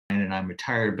and I'm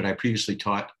retired, but I previously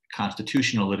taught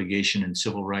constitutional litigation and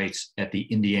civil rights at the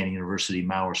Indiana University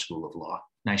Maurer School of Law.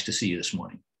 Nice to see you this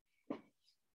morning.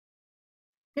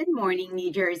 Good morning,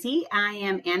 New Jersey. I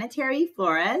am Anna Terry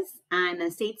Flores. I'm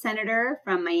a state senator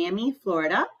from Miami,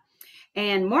 Florida.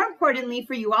 And more importantly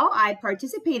for you all, I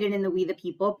participated in the We the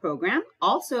People program,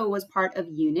 also was part of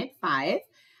Unit 5.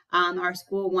 Our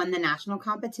school won the national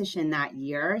competition that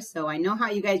year. So I know how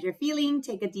you guys are feeling.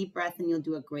 Take a deep breath and you'll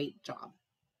do a great job.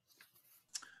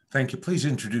 Thank you. Please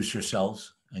introduce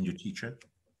yourselves and your teacher.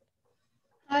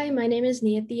 Hi, my name is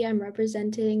Niyati. I'm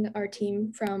representing our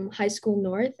team from High School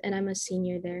North, and I'm a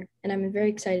senior there. And I'm very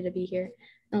excited to be here.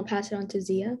 I'll pass it on to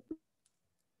Zia.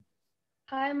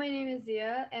 Hi, my name is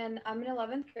Zia, and I'm in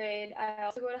 11th grade. I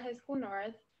also go to High School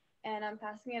North, and I'm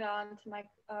passing it on to my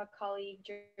colleague,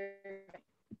 Jeremy.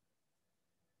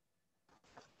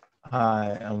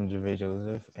 Hi, I'm Javay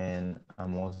Joseph, and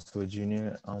I'm also a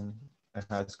junior at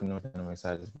High School North, and I'm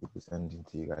excited to be presenting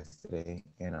to you guys today.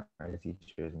 And our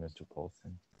teacher is Mr.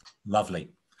 Paulson.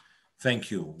 Lovely.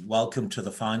 Thank you. Welcome to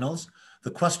the finals.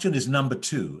 The question is number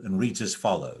 2 and reads as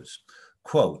follows.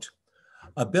 Quote,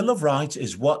 "A Bill of Rights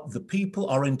is what the people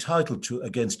are entitled to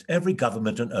against every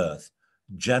government on earth,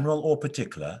 general or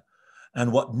particular,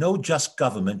 and what no just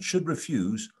government should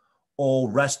refuse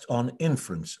or rest on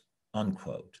inference,"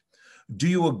 unquote. Do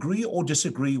you agree or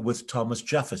disagree with Thomas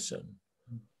Jefferson?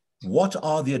 What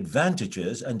are the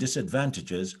advantages and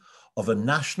disadvantages of a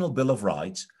national Bill of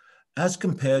Rights as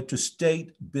compared to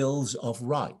state bills of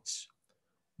rights?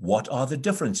 What are the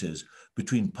differences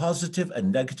between positive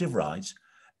and negative rights,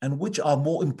 and which are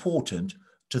more important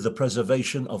to the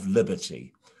preservation of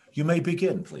liberty? You may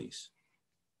begin, please.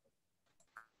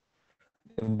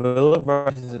 The Bill of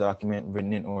Rights is a document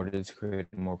written in order to create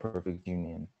a more perfect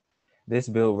union. This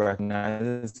bill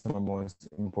recognizes some of the most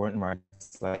important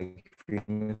rights like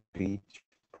freedom of speech,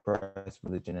 press,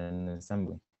 religion, and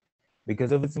assembly.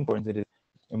 Because of its importance, it is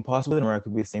impossible that America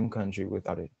could be the same country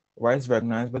without it. Rights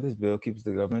recognized by this bill keeps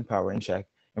the government power in check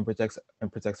and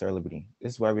protects our liberty.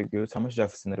 This is why we agree with Thomas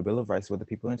Jefferson that a Bill of Rights is what the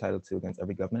people are entitled to against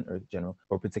every government or general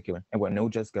or particular, and what no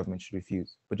just government should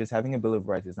refuse. But just having a Bill of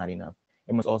Rights is not enough.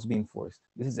 It must also be enforced.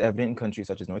 This is evident in countries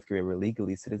such as North Korea, where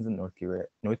legally citizens of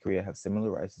North Korea have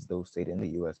similar rights as those stated in the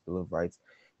U.S. Bill of Rights,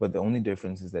 but the only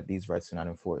difference is that these rights are not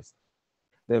enforced.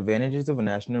 The advantages of a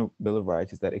national Bill of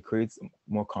Rights is that it creates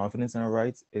more confidence in our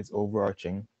rights, it's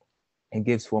overarching, it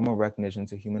gives formal recognition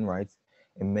to human rights,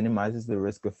 it minimizes the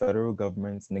risk of federal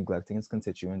governments neglecting its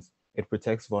constituents, it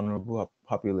protects vulnerable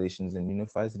populations and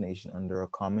unifies the nation under a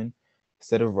common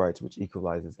set of rights which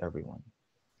equalizes everyone.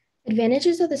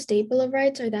 Advantages of the State Bill of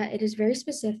Rights are that it is very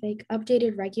specific,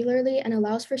 updated regularly, and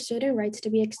allows for certain rights to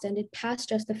be extended past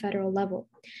just the federal level.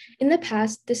 In the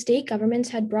past, the state governments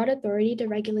had broad authority to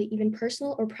regulate even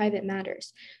personal or private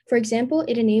matters. For example,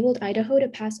 it enabled Idaho to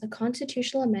pass a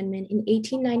constitutional amendment in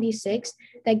 1896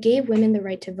 that gave women the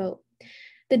right to vote.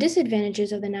 The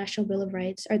disadvantages of the National Bill of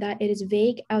Rights are that it is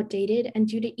vague, outdated, and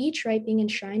due to each right being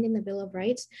enshrined in the Bill of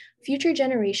Rights, future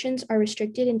generations are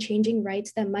restricted in changing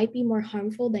rights that might be more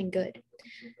harmful than good.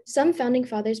 Some founding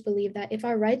fathers believe that if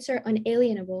our rights are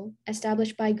unalienable,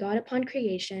 established by God upon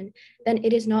creation, then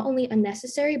it is not only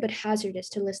unnecessary but hazardous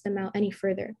to list them out any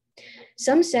further.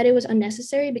 Some said it was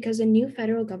unnecessary because the new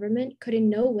federal government could in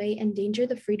no way endanger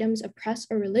the freedoms of press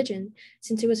or religion,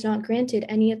 since it was not granted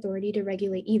any authority to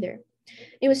regulate either.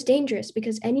 It was dangerous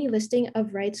because any listing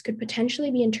of rights could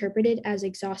potentially be interpreted as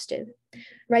exhaustive.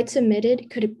 Rights omitted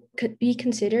could be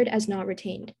considered as not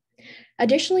retained.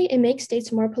 Additionally, it makes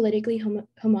states more politically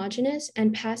homogeneous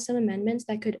and pass some amendments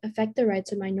that could affect the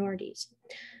rights of minorities.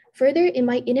 Further, it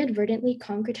might inadvertently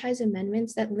concretize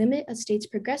amendments that limit a state's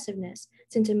progressiveness,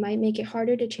 since it might make it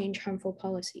harder to change harmful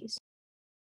policies.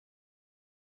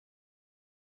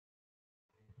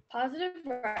 Positive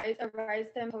rights are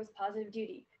rights that impose positive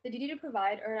duty, the duty to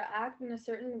provide or to act in a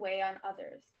certain way on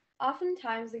others.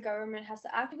 Oftentimes, the government has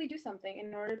to actively do something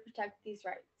in order to protect these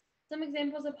rights. Some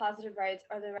examples of positive rights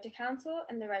are the right to counsel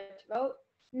and the right to vote.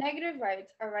 Negative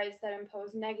rights are rights that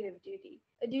impose negative duty,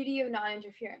 a duty of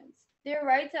non-interference. They are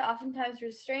rights that oftentimes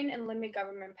restrain and limit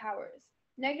government powers.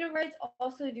 Negative rights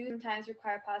also do sometimes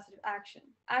require positive action,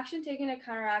 action taken to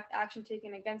counteract action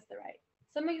taken against the right.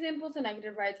 Some examples of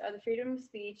negative rights are the freedom of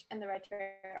speech and the right to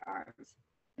bear arms.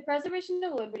 The preservation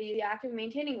of liberty is the act of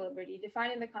maintaining liberty,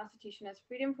 defined in the Constitution as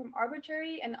freedom from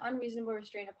arbitrary and unreasonable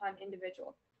restraint upon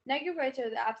individual. Negative rights are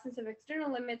the absence of external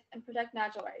limits and protect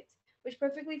natural rights, which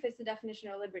perfectly fits the definition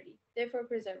of liberty, therefore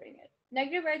preserving it.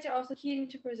 Negative rights are also key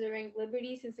to preserving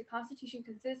liberty since the Constitution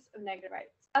consists of negative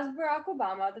rights. As Barack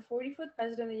Obama, the 44th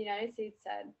President of the United States,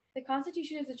 said, "The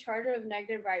Constitution is a charter of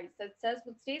negative rights that says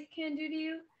what states can do to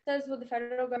you, says what the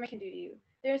federal government can do to you.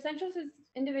 They're essential since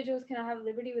individuals cannot have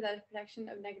liberty without the protection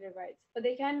of negative rights, but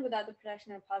they can without the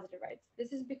protection of positive rights.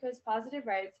 This is because positive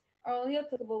rights are only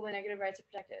applicable when negative rights are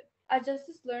protected. As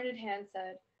Justice Learned Hand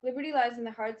said, liberty lies in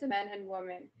the hearts of men and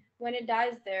women. When it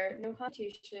dies there, no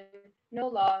constitution, no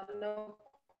law, no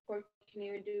court can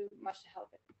even do much to help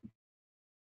it.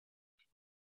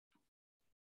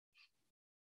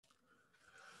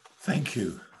 Thank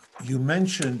you. You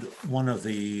mentioned one of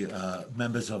the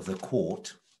members of the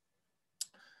court.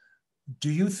 Do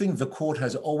you think the court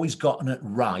has always gotten it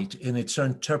right in its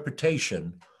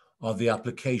interpretation of the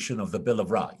application of the Bill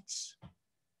of Rights?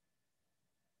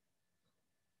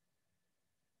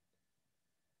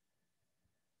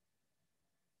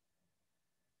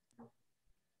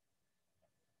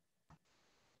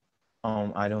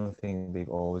 I don't think they've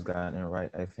always gotten it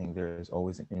right. I think there's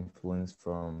always an influence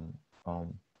from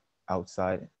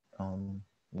outside,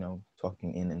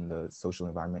 talking in the social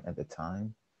environment at the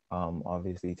time.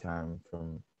 Obviously, time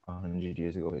from 100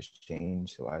 years ago has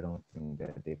changed, so I don't think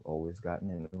that they've always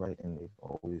gotten it right, and they've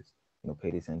always,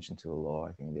 paid attention to the law.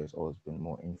 I think there's always been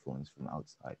more influence from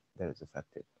outside that has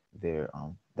affected their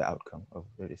the outcome of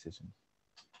their decisions.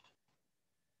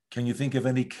 Can you think of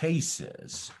any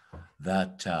cases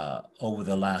that over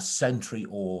the last century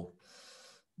or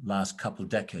last couple of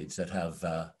decades that have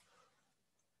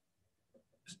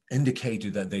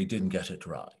indicated that they didn't get it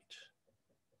right?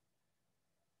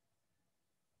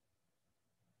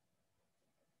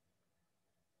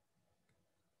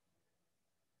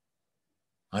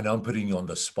 I know I'm putting you on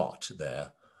the spot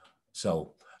there.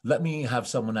 So let me have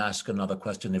someone ask another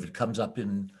question. If it comes up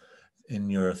in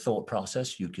your thought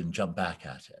process, you can jump back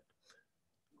at it.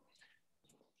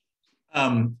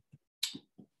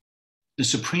 The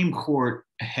Supreme Court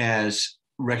has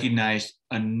recognized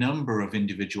a number of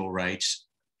individual rights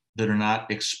that are not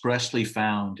expressly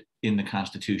found in the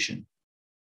Constitution.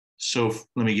 So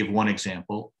let me give one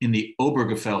example. In the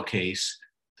Obergefell case,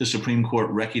 the Supreme Court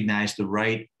recognized the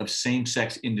right of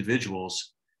same-sex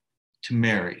individuals to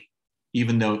marry,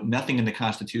 even though nothing in the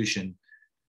Constitution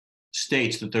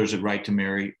states that there's a right to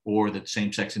marry or that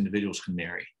same-sex individuals can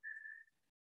marry.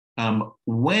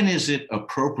 When is it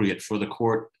appropriate for the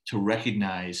court to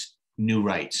recognize new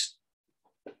rights?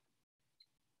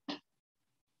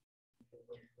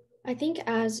 I think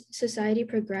as society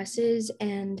progresses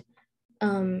and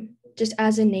just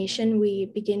as a nation, we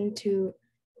begin to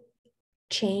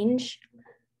change.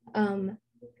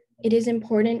 It is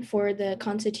important for the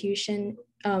Constitution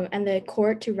and the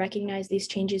court to recognize these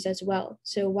changes as well.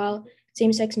 So while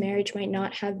same-sex marriage might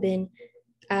not have been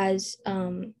as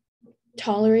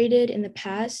tolerated in the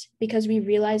past, because we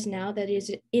realize now that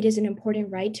it is an important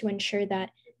right to ensure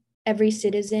that every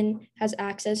citizen has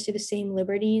access to the same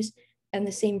liberties and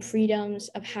the same freedoms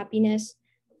of happiness.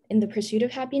 In the pursuit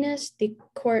of happiness, the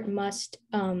court must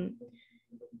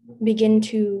begin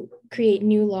to create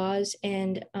new laws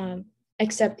and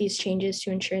accept these changes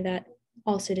to ensure that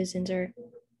all citizens are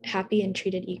happy and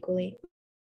treated equally.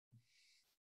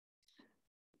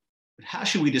 How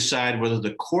should we decide whether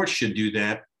the court should do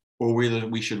that or whether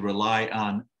we should rely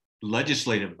on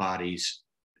legislative bodies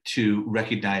to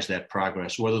recognize that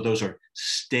progress, whether those are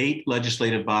state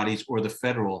legislative bodies or the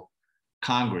federal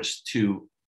Congress to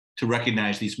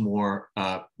recognize these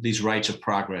these rights of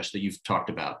progress that you've talked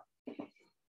about?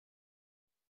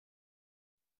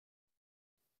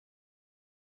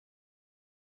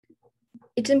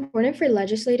 It's important for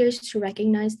legislators to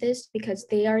recognize this because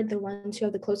they are the ones who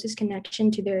have the closest connection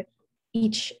to their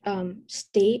each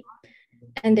state,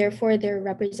 and therefore they're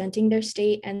representing their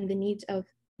state and the needs of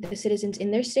the citizens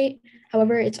in their state.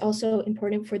 However, it's also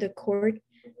important for the court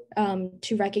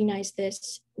to recognize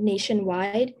this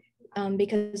nationwide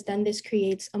because then this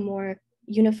creates a more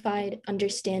unified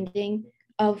understanding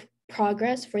of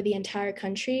progress for the entire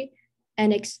country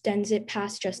and extends it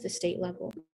past just the state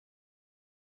level.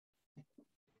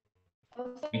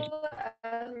 Also,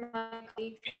 as my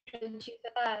colleague said,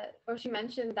 she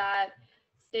mentioned that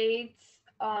states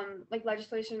like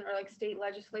legislation or like state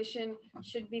legislation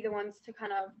should be the ones to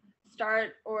kind of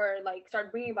start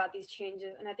bringing about these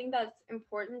changes. And I think that's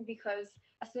important because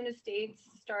as soon as states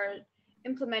start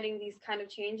implementing these kind of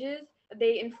changes,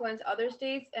 they influence other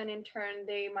states, and in turn,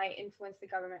 they might influence the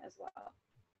government as well.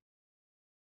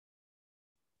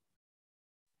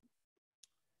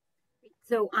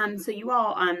 So, so you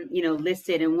all,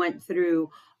 listed and went through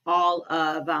all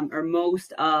of or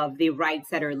most of the rights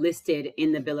that are listed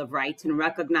in the Bill of Rights and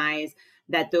recognize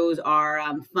that those are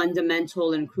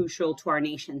fundamental and crucial to our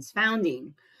nation's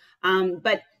founding.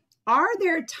 But are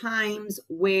there times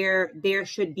where there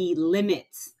should be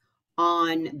limits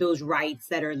on those rights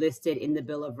that are listed in the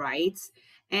Bill of Rights?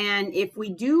 And if we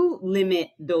do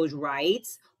limit those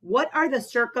rights, what are the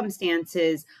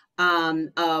circumstances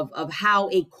of how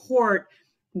a court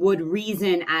would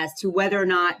reason as to whether or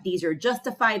not these are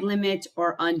justified limits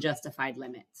or unjustified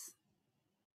limits?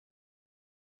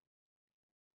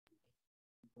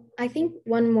 I think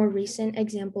one more recent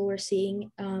example we're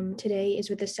seeing today is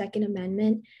with the Second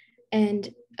Amendment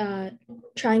and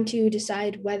trying to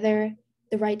decide whether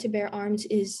the right to bear arms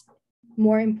is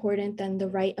more important than the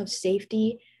right of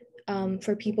safety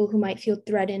for people who might feel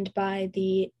threatened by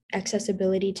the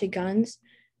accessibility to guns.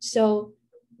 So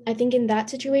I think in that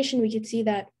situation, we could see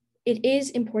that it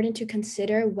is important to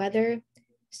consider whether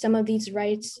some of these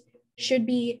rights should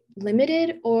be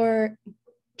limited or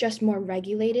just more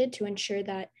regulated to ensure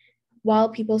that while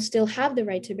people still have the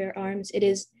right to bear arms, it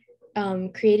is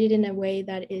created in a way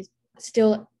that is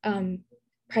still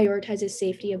prioritizes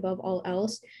safety above all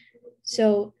else.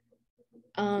 So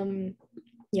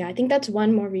yeah, I think that's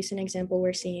one more recent example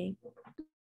we're seeing.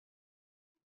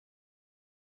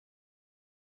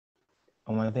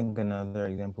 I think another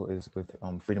example is with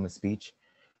freedom of speech,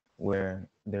 where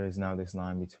there is now this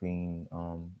line between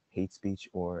hate speech,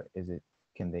 or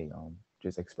can they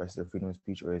just express their freedom of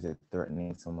speech, or is it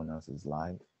threatening someone else's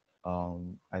life?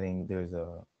 I think there's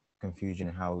a confusion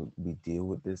in how we deal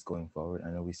with this going forward.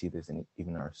 I know we see this in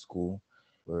even our school,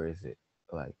 where is it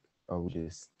like, are we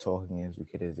just talking as we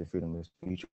could as a freedom of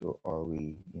speech, or are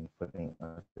we putting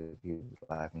other people's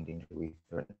life in danger? Are we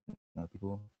threatening other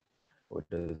people, or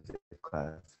does it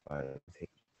classify as hate?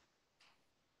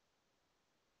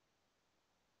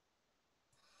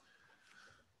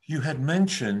 You had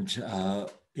mentioned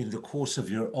in the course of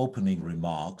your opening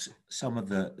remarks some of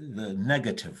the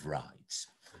negative rights.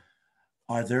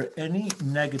 Are there any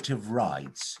negative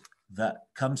rights that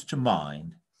comes to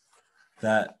mind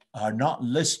that are not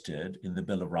listed in the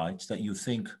Bill of Rights that you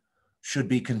think should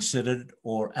be considered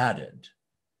or added?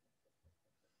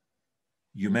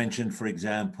 You mentioned, for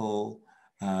example,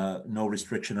 no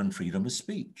restriction on freedom of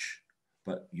speech,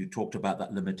 but you talked about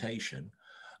that limitation.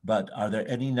 But are there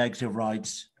any negative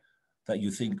rights that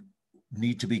you think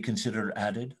need to be considered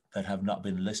added that have not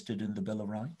been listed in the Bill of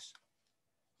Rights?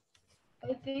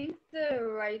 I think the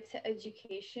right to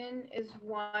education is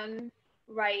one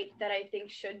right that I think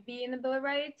should be in the Bill of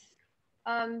Rights,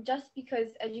 just because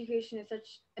education is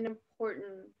such an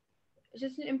important, it's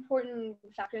just an important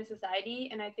factor in society,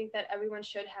 and I think that everyone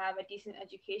should have a decent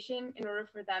education in order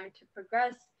for them to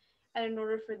progress, and in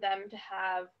order for them to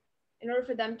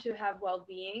have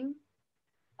well-being.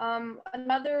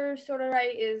 Another sort of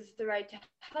right is the right to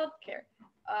healthcare,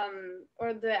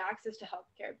 or the access to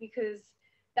healthcare, because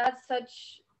that's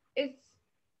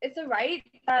it's a right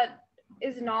that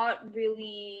is not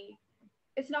really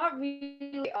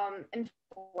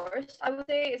enforced. I would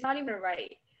say it's not even a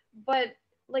right, but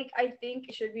like I think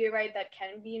it should be a right that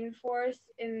can be enforced,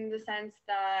 in the sense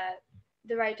that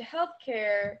the right to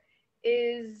healthcare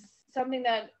is something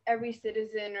that every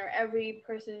citizen or every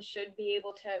person should be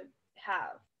able to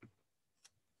have.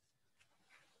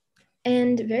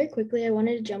 And very quickly, I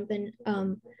wanted to jump in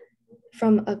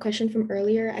from a question from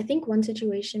earlier. I think one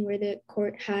situation where the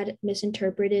court had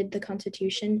misinterpreted the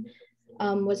Constitution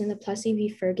was in the Plessy v.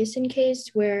 Ferguson case,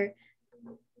 where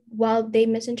while they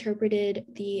misinterpreted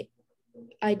the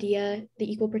idea,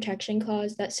 the Equal Protection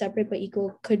Clause, that separate but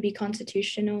equal could be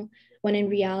constitutional, when in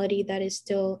reality that is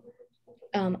still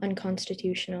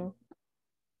unconstitutional.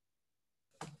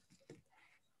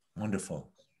 Wonderful.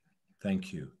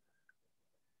 Thank you.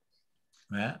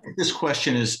 Matt? This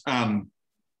question is,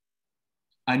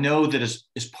 I know that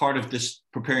as part of this,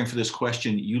 preparing for this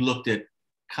question, you looked at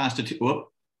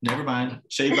never mind,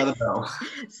 Saved by the Bell.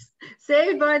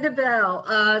 Saved by the Bell.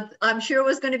 I'm sure it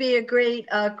was going to be a great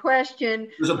question.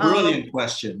 It was a brilliant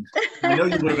question. I know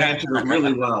you would have answered it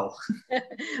really well.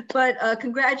 But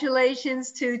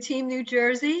congratulations to Team New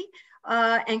Jersey.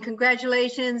 And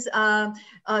congratulations to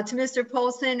Mr.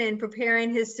 Polson in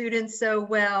preparing his students so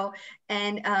well.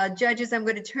 And judges, I'm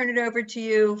going to turn it over to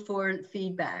you for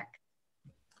feedback.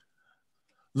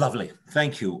 Lovely.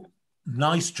 Thank you.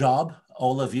 Nice job,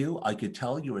 all of you. I could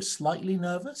tell you were slightly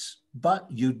nervous, but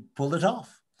you pulled it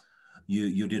off.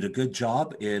 You did a good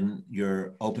job in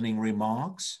your opening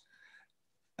remarks.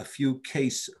 A few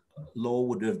case law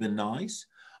would have been nice.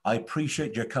 I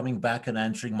appreciate your coming back and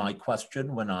answering my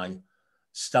question when I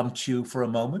stumped you for a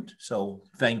moment. So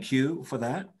thank you for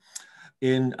that.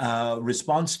 In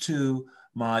response to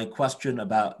my question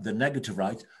about the negative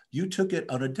rights, you took it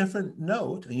on a different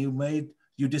note, and you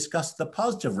discussed the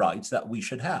positive rights that we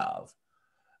should have,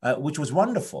 which was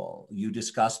wonderful. You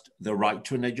discussed the right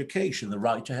to an education, the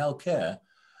right to health care,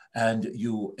 and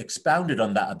you expounded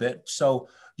on that a bit. So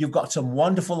you've got some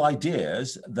wonderful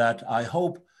ideas that I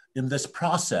hope in this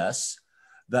process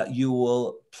that you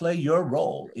will play your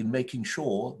role in making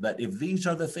sure that if these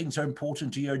are the things that are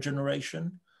important to your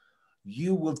generation,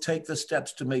 you will take the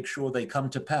steps to make sure they come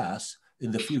to pass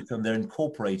in the future and they're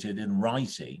incorporated in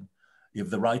writing if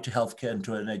the right to healthcare and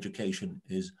to an education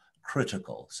is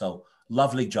critical. So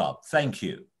lovely job. Thank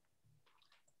you.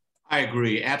 I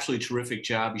agree. Absolutely terrific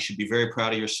job. You should be very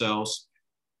proud of yourselves.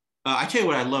 I tell you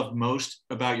what I love most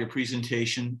about your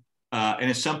presentation, and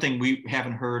it's something we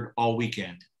haven't heard all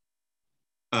weekend,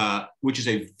 which is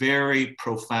a very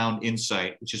profound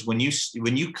insight, which is when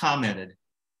you commented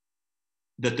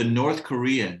that the North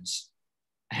Koreans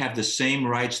have the same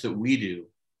rights that we do,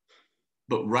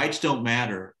 but rights don't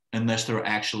matter unless they're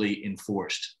actually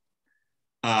enforced.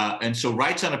 And so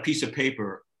rights on a piece of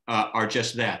paper are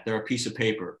just that, they're a piece of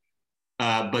paper.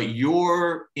 But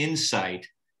your insight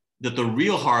that the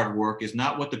real hard work is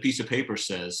not what the piece of paper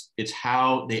says, it's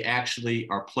how they actually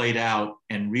are played out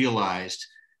and realized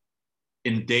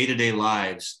in day-to-day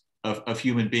lives of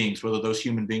human beings, whether those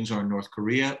human beings are in North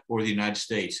Korea or the United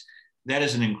States. That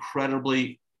is an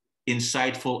incredibly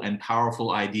insightful and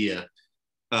powerful idea.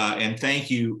 And thank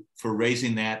you for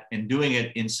raising that and doing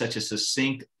it in such a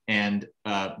succinct and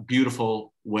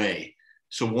beautiful way.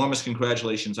 So warmest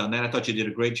congratulations on that. I thought you did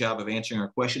a great job of answering our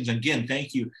questions. And again,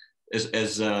 thank you,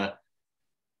 as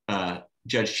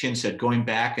Judge Chin said, going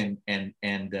back and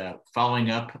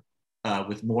following up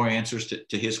with more answers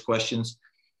to his questions.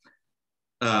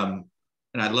 And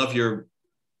I love your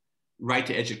right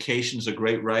to education is a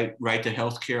great right. Right to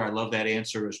healthcare, I love that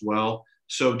answer as well.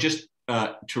 So just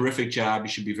terrific job. You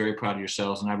should be very proud of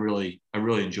yourselves. And I really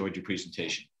enjoyed your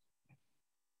presentation.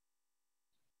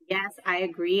 Yes, I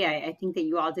agree. I think that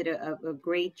you all did a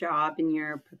great job in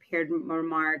your prepared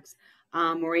remarks.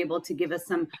 Were able to give us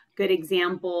some good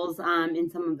examples in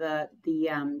some of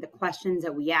the questions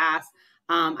that we asked.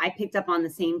 I picked up on the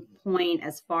same point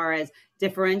as far as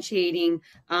differentiating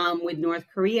with North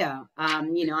Korea.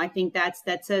 I think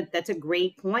that's a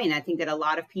great point. I think that a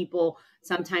lot of people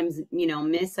sometimes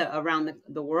miss around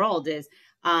the world is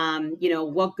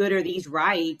what good are these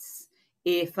rights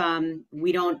if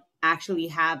we don't actually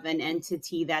have an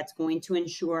entity that's going to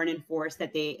ensure and enforce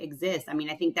that they exist. I mean,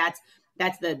 I think that's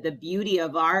the beauty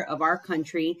of our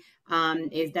country,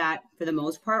 is that for the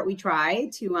most part we try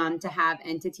to have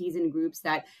entities and groups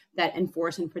that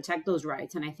enforce and protect those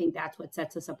rights, and I think that's what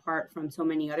sets us apart from so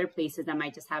many other places that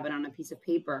might just have it on a piece of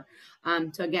paper.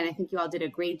 So again, I think you all did a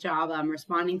great job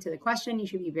responding to the question. You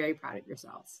should be very proud of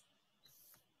yourselves.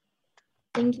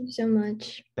 Thank you so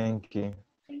much. Thank you.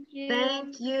 Thank you.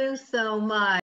 Thank you so much.